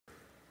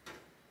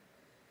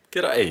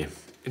G'day!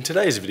 In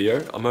today's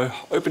video, I'm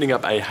opening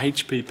up a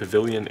HP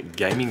Pavilion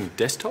Gaming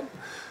desktop.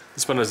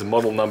 This one has a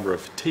model number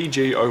of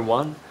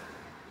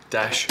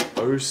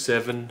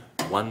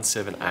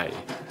TG01-0717a.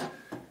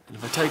 And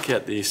if I take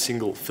out the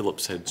single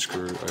Phillips head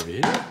screw over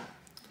here,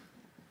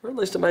 or at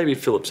least it may be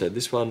Phillips head,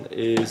 this one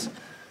is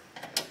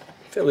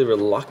fairly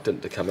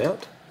reluctant to come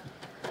out.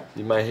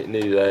 You may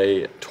need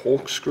a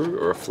Torx screw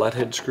or a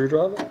flathead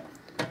screwdriver.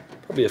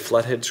 Probably a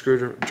flathead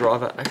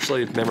screwdriver,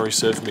 actually, if memory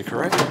serves me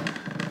correct.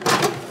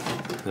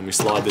 Then we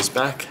slide this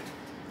back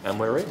and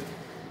we're in.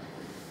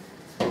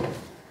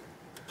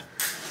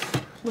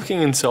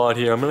 Looking inside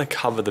here, I'm going to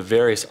cover the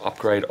various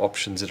upgrade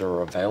options that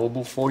are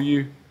available for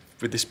you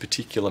with this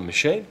particular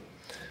machine.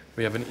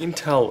 We have an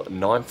Intel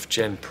 9th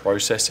gen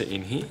processor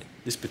in here.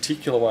 This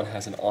particular one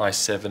has an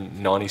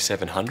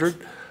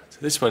i7-9700. So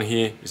this one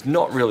here is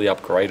not really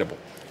upgradable.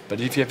 But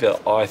if you have an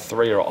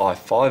i3 or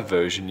i5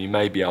 version, you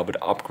may be able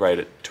to upgrade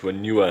it to a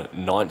newer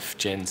 9th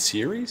gen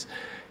series.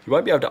 You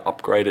won't be able to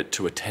upgrade it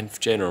to a 10th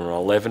gen or an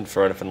 11th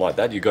or anything like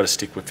that. You've got to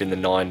stick within the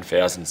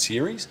 9000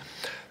 series.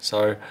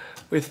 So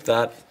with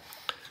that, it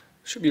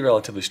should be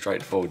relatively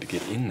straightforward to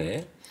get in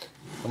there.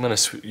 I'm going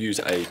to use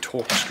a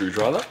Torx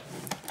screwdriver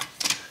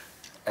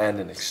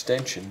and an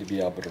extension to be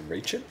able to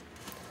reach it.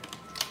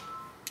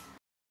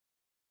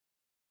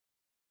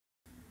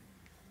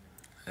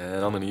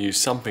 And I'm going to use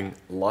something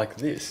like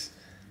this.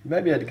 You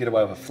may be able to get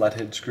away with a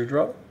flathead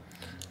screwdriver,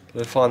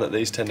 but I find that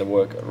these tend to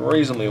work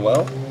reasonably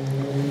well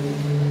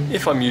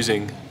if I'm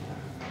using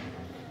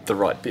the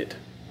right bit.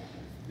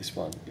 This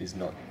one is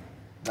not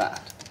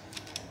that.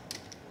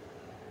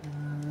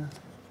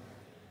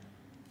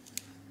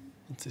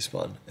 What's this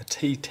one? A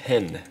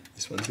T10.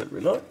 This one's got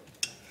written on it.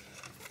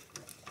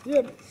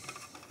 Yep.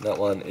 That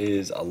one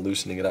is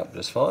loosening it up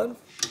just fine.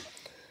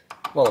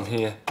 While I'm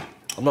here,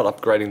 I'm not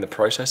upgrading the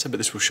processor, but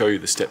this will show you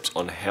the steps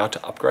on how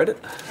to upgrade it.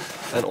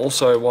 And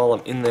also, while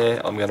I'm in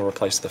there, I'm going to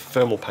replace the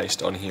thermal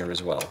paste on here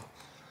as well.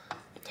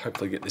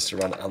 Hopefully get this to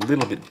run a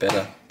little bit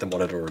better than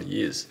what it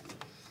already is.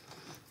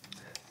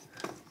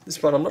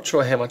 This one, I'm not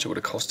sure how much it would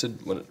have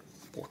costed when it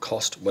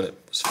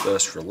was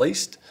first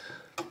released,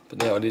 but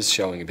now it is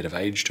showing a bit of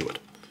age to it.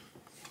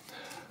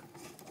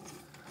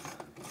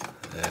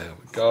 There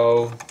we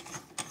go.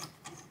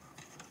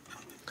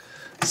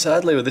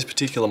 Sadly, with this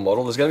particular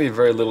model, there's going to be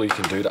very little you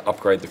can do to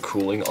upgrade the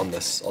cooling on the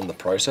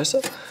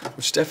processor,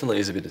 which definitely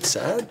is a bit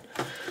sad,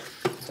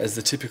 as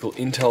the typical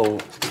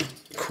Intel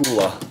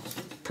cooler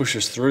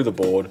pushes through the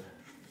board.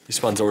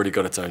 This one's already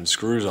got its own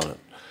screws on it.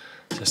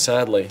 So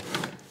sadly,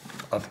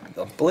 I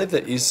believe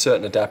there is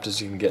certain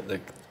adapters you can get that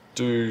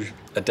do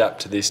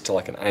adapt to this to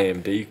like an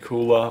AMD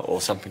cooler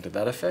or something to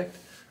that effect,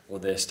 or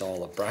their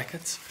style of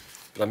brackets,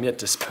 but I'm yet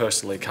to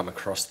personally come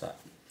across that.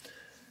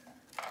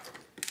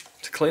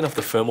 To clean off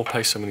the thermal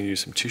paste, I'm going to use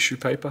some tissue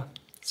paper,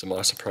 some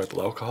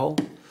isopropyl alcohol,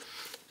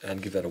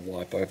 and give that a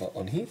wipe over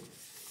on here,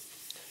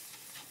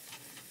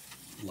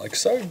 like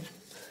so.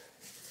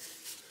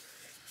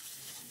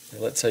 Now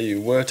let's say you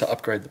were to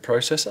upgrade the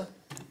processor,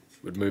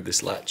 you would move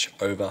this latch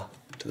over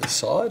to the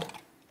side,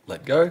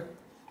 let go,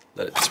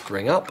 let it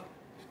spring up,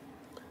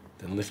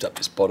 then lift up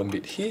this bottom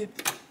bit here,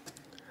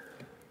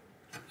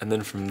 and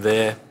then from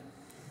there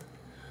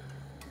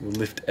we'll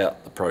lift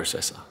out the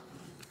processor.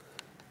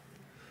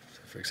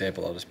 So for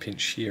example, I'll just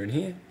pinch here and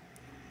here,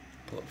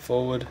 pull it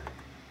forward,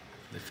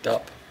 lift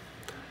up,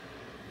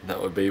 and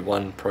that would be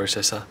one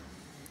processor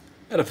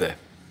out of there.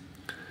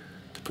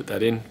 To put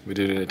that in, we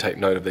do need to take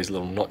note of these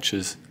little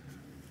notches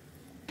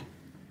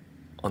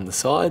on the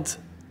sides,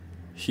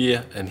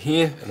 here, and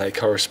they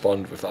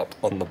correspond with up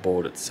on the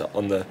board itself,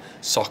 on the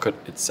socket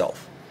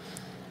itself.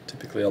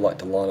 Typically I like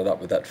to line it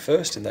up with that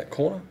first in that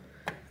corner,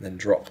 and then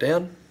drop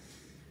down,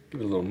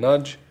 give it a little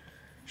nudge.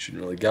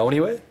 Shouldn't really go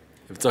anywhere.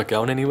 If it's not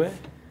going anywhere,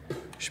 you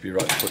should be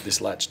right to put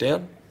this latch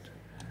down,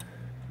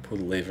 pull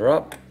the lever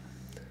up.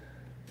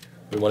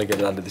 We want to get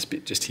it under this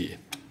bit just here.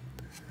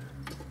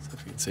 So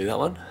if you can see that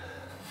one,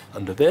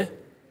 under there,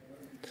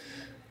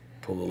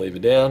 pull the lever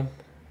down.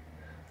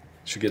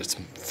 Should get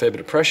some fair bit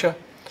of pressure,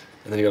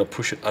 and then you've got to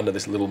push it under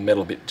this little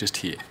metal bit just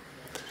here,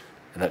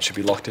 and that should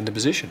be locked into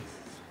position.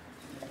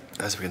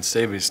 As we can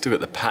see, we've still got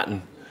the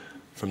pattern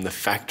from the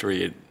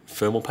factory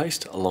thermal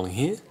paste along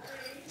here,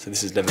 so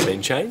this has never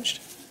been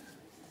changed.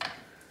 So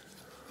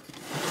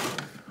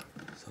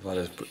if I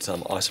just put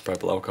some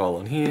isopropyl alcohol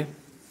on here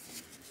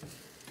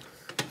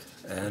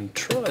and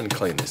try and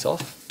clean this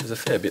off, there's a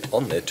fair bit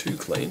on there to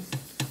clean.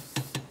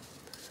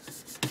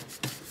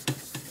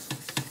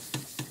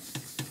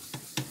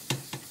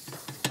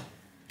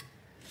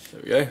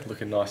 There we go,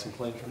 looking nice and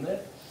clean from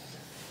there.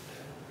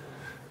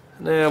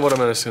 Now what I'm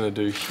just going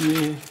to do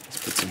here is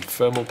put some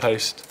thermal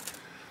paste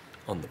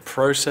on the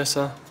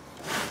processor.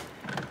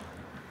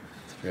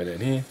 So go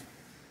down here.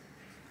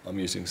 I'm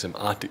using some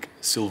Arctic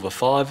Silver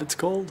 5 it's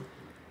called.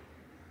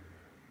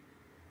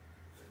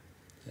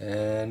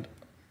 And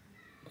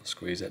I'll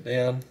squeeze that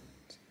down,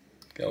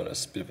 go in a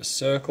bit of a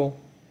circle.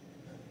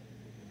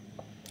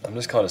 I'm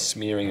just kind of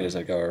smearing it as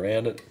I go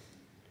around it.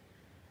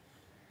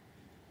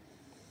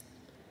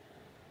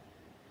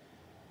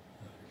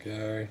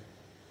 Go.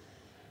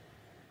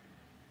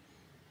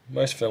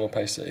 Most thermal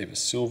pastes are either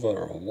silver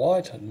or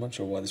white. I'm not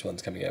sure why this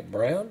one's coming out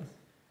brown.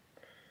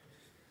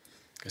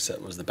 Guess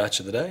that was the batch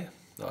of the day.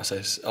 No, I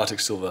say Arctic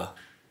Silver.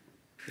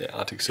 Yeah,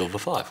 Arctic Silver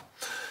 5.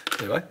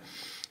 Anyway,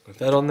 with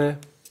that on there.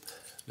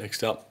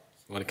 Next up,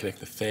 I'm going to connect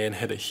the fan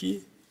header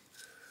here.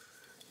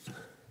 The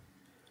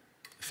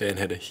fan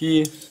header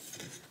here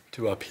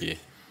to up here.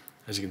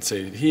 As you can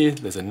see here,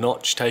 there's a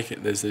notch.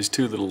 There's these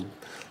two little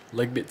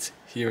leg bits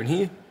here and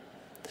here.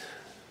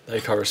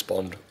 They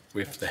correspond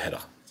with the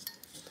header.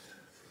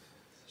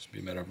 Be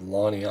a matter of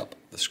lining up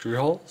the screw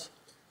holes,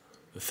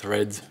 the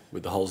threads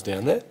with the holes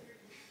down there,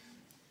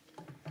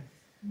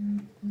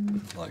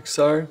 like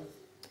so,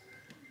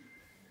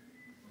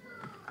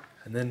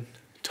 and then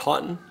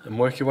tighten and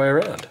work your way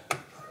around.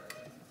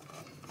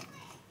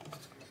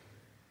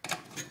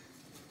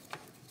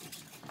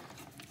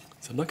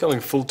 So I'm not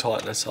going full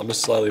tightness, I'm just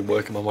slowly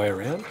working my way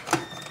around.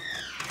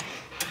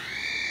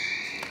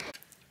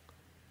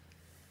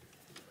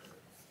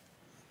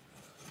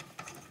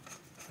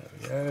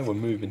 We're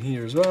moving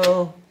here as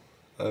well,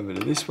 over to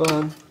this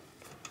one.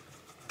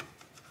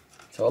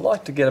 So I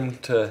like to get them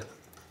to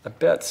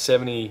about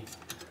 70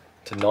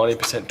 to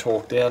 90%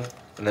 torque down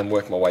and then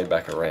work my way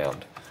back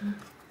around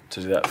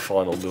to do that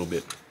final little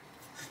bit.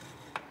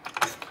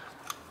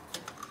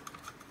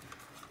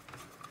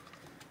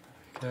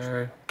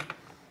 Okay.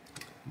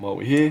 While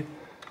we're here,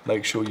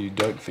 make sure you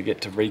don't forget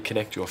to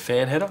reconnect your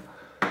fan header.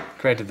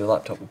 Granted,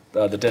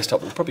 the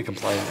desktop will probably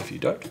complain if you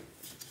don't.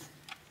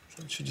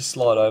 So it should just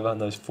slide over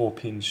and those 4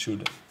 pins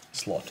should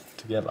slot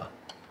together.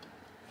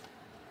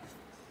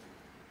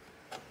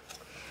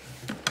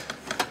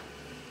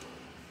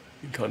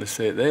 You can kind of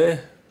see it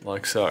there,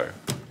 like so.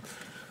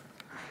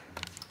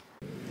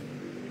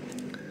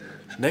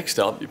 Next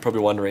up, you're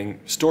probably wondering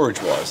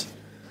storage-wise.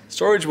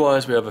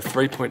 Storage-wise, we have a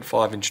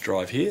 3.5 inch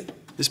drive here.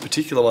 This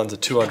particular one's a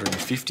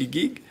 250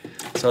 gig.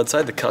 So I'd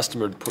say the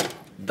customer would put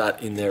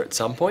that in there at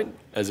some point,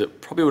 as it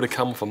probably would have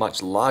come with a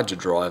much larger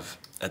drive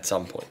at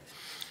some point.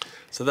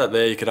 So that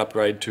there you could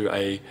upgrade to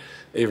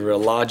either a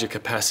larger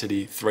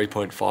capacity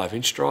 3.5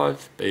 inch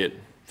drive, be it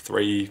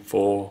 3,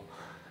 4,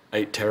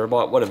 8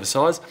 terabyte, whatever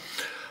size,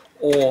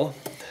 or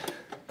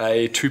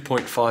a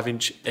 2.5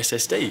 inch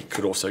SSD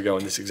could also go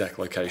in this exact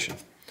location.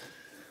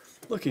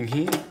 Looking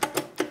here,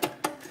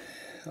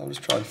 I'll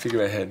just try and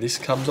figure out how this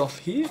comes off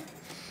here.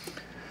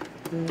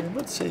 I'm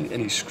not seeing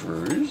any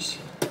screws.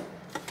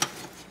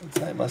 I'd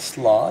say it must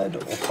slide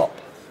or pop.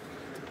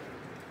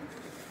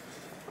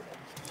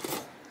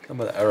 Come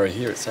by the arrow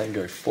here, it's saying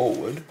go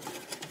forward.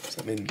 Does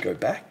that mean go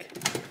back?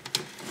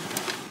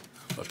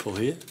 If I pull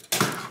here,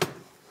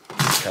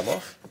 come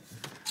off.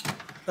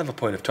 Another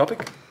point of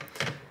topic.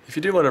 If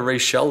you do want to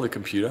reshell the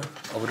computer,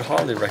 I would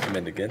highly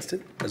recommend against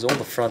it, as all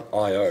the front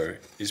I/O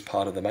is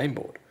part of the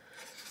mainboard.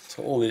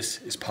 So all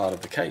this is part of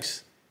the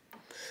case.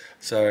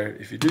 So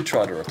if you do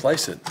try to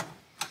replace it,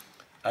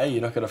 A,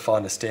 you're not going to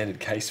find a standard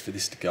case for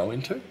this to go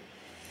into,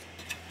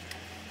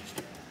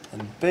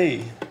 and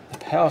B, the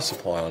power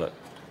supply on it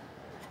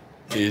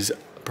is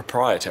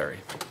proprietary.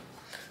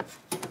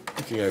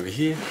 Looking over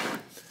here,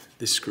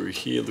 this screw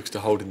here looks to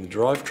hold in the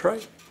drive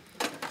tray.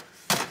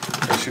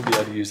 I should be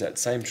able to use that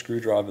same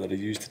screwdriver that I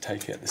used to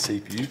take out the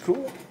CPU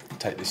cooler.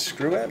 Take this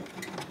screw out.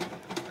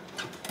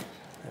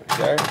 There we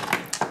go.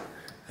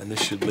 And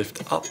this should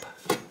lift up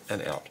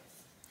and out.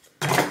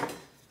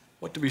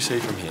 What do we see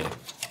from here?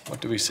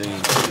 What do we see?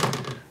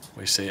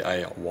 We see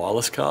a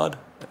wireless card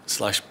 /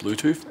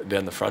 Bluetooth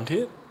down the front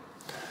here.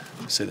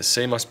 We see the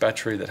CMOS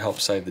battery that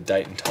helps save the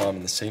date and time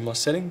in the CMOS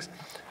settings.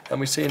 And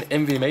we see an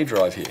NVMe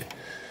drive here.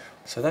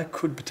 So that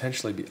could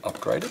potentially be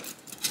upgraded.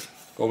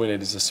 All we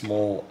need is a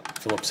small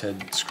Phillips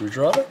head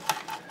screwdriver.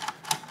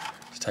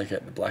 Just take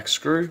out the black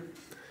screw.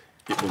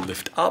 It will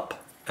lift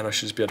up and I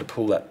should just be able to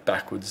pull that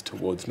backwards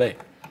towards me.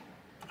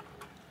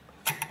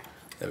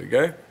 There we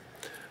go.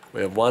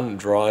 We have one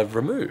drive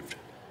removed.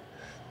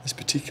 This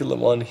particular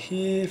one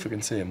here, if we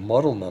can see a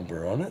model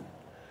number on it.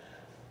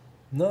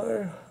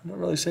 No, I'm not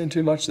really seeing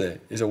too much there.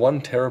 Is a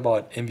 1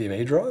 terabyte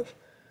NVMe drive.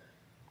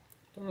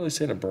 Not really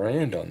seeing a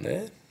brand on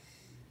there.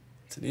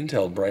 It's an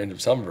Intel brand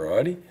of some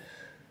variety.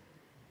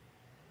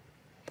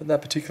 But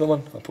that particular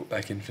one I'll put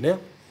back in for now.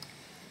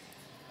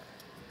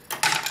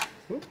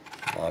 Oop,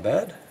 my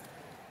bad.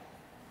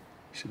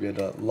 Should be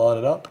able to line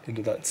it up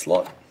into that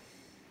slot,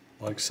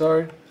 like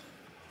so.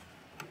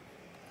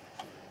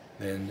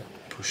 Then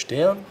push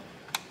down.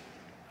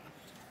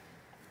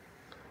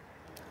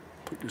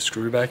 Put your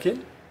screw back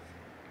in.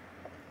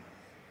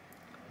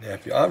 Now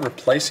if you are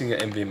replacing your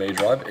NVMe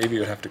drive, either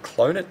you'll have to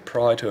clone it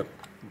prior to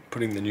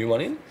putting the new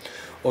one in,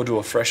 or do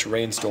a fresh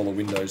reinstall of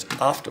Windows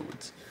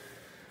afterwards.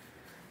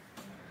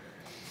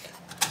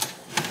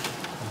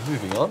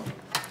 Moving on,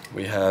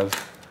 we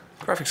have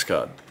graphics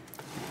card.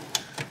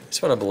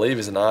 This one I believe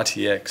is an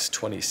RTX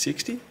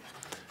 2060.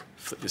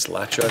 Flip this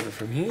latch over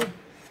from here,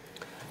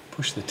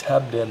 push the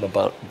tab down the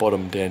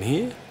bottom down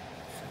here,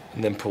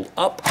 and then pull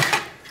up,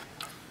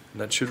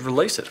 and that should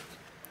release it.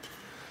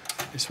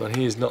 This one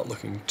here is not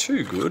looking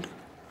too good.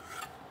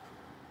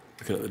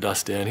 Looking at the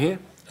dust down here,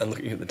 and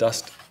looking at the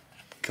dust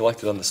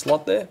collected on the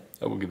slot there,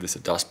 I will give this a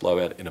dust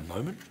blowout in a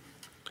moment.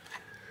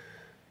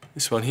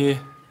 This one here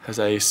has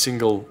a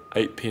single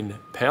 8-pin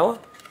power,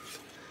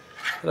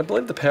 and I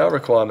believe the power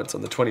requirements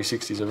on the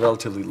 2060s are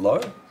relatively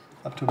low,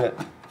 up to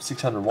about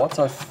 600 watts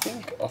I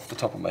think off the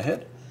top of my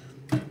head,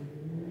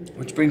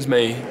 which brings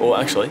me, or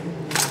actually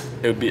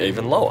it would be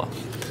even lower.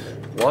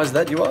 Why is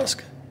that, you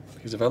ask?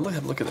 Because if I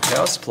have a look at the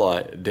power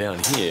supply down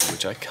here,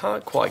 which I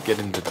can't quite get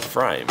into the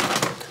frame,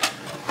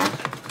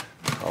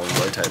 I'll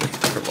rotate it a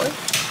different way.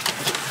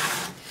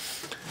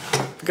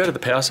 If we go to the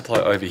power supply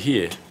over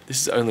here,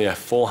 this is only a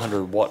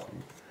 400 watt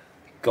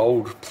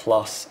gold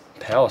plus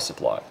power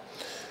supply.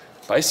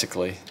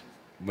 Basically,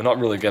 we're not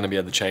really going to be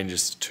able to change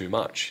this too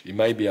much. You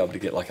may be able to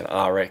get like an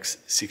RX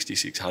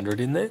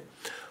 6600 in there,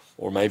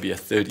 or maybe a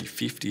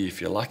 3050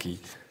 if you're lucky,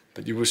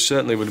 but you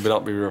certainly would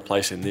not be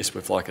replacing this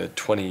with like a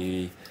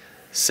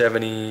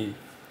 2070,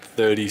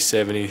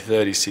 3070,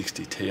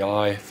 3060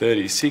 Ti,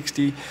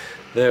 3060.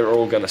 They're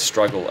all going to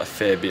struggle a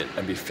fair bit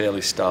and be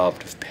fairly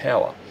starved of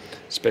power,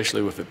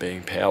 especially with it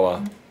being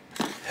power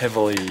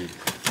heavily,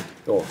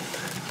 or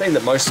being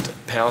that most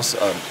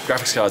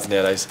graphics cards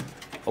nowadays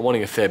are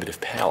wanting a fair bit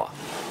of power.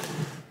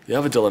 The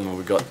other dilemma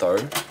we've got though,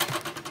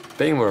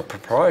 being we're a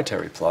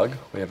proprietary plug,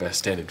 we have a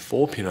standard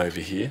 4-pin over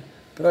here,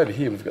 but over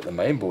here we've got the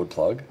mainboard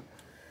plug.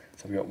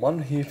 So we've got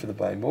one here for the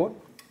mainboard,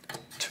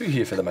 two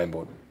here for the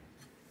mainboard.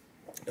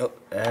 Oh,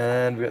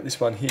 and we've got this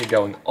one here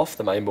going off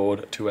the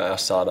mainboard to our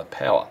SATA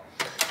power.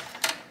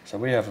 So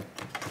we have a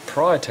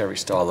proprietary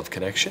style of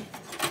connection.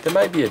 There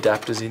may be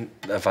adapters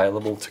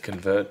available to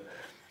convert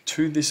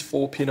to this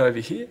 4-pin over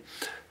here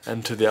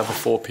and to the other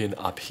 4-pin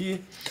up here,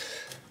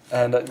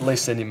 and at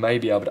least then you may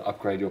be able to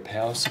upgrade your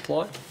power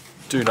supply.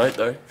 Do note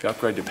though, if you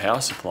upgrade your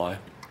power supply,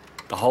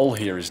 the hole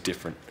here is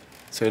different,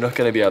 so you're not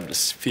going to be able to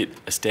fit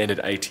a standard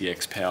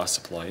ATX power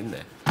supply in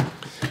there.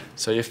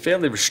 So you're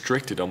fairly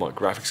restricted on what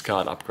graphics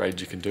card upgrades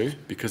you can do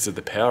because of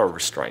the power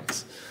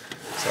restraints.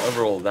 So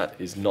overall that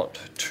is not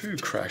too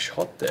crash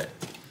hot there.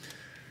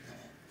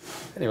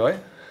 Anyway,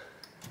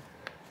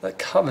 that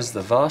covers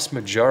the vast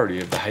majority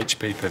of the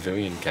HP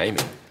Pavilion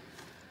Gaming.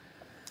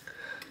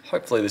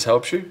 Hopefully this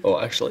helps you.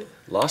 Or actually,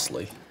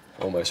 lastly,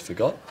 almost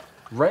forgot,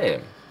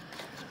 RAM.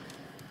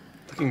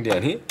 Looking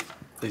down here,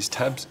 these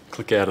tabs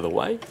click out of the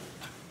way,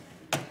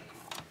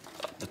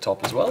 up the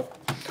top as well,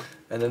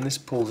 and then this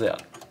pulls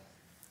out.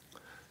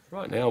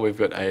 Right now we've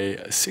got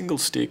a single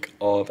stick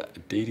of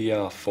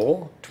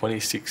DDR4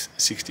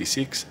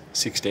 2666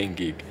 16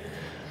 gig.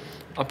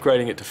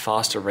 Upgrading it to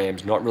faster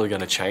RAM's not really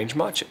going to change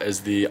much, as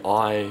the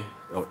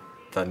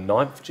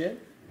 9th gen?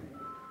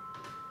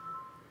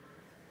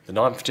 The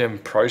 9th gen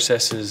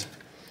processors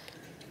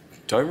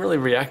don't really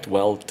react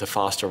well to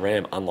faster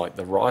RAM, unlike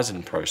the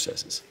Ryzen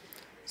processors.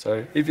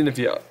 So even if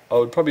I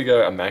would probably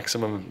go a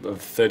maximum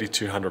of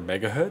 3200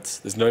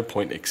 megahertz. There's no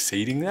point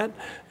exceeding that.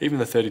 Even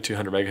the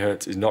 3200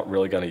 megahertz is not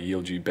really going to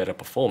yield you better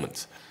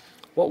performance.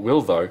 What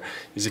will though,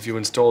 is if you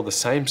install the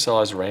same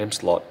size RAM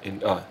slot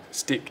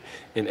stick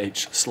in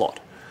each slot.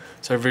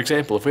 So for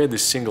example, if we had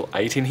this single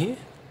 8 in here,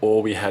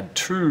 or we had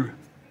two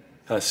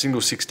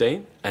single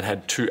 16 and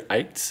had two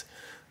 8s,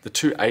 the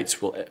two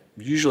 8s will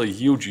usually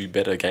yield you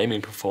better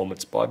gaming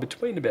performance by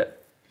between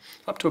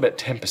up to about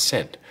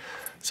 10%.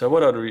 So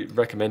what I'd be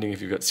recommending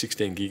if you've got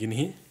 16 gig in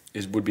here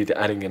would be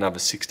to adding another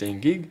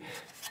 16 gig,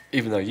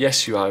 even though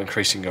yes, you are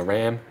increasing your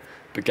RAM,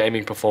 but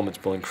gaming performance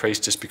will increase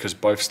just because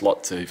both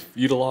slots are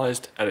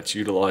utilised, and it's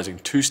utilising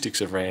 2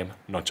 sticks of RAM,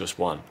 not just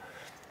one.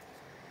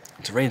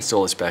 To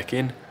reinstall this back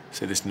in,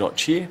 see this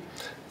notch here,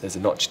 there's a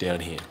notch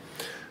down here.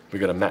 We've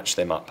got to match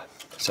them up.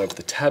 So if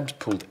the tab's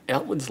pulled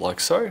outwards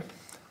like so,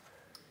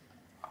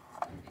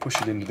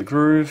 push it into the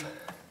groove,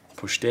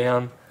 push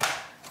down.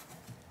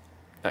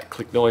 That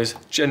click noise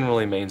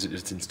generally means that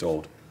it's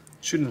installed.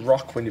 It shouldn't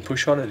rock when you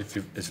push on it.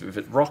 If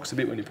it rocks a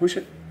bit when you push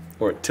it,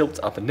 or it tilts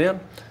up and down,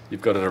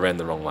 you've got it around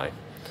the wrong way.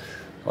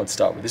 I'd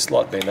start with this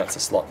slot, being that's the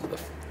slot that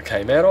it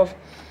came out of.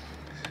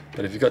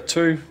 But if you've got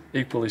two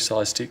equally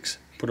sized sticks,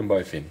 put them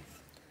both in.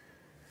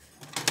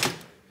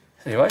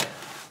 Anyway,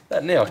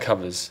 that now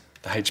covers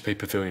the HP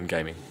Pavilion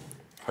Gaming.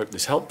 Hope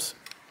this helps,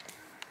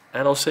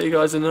 and I'll see you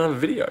guys in another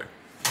video.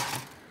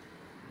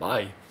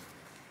 Bye.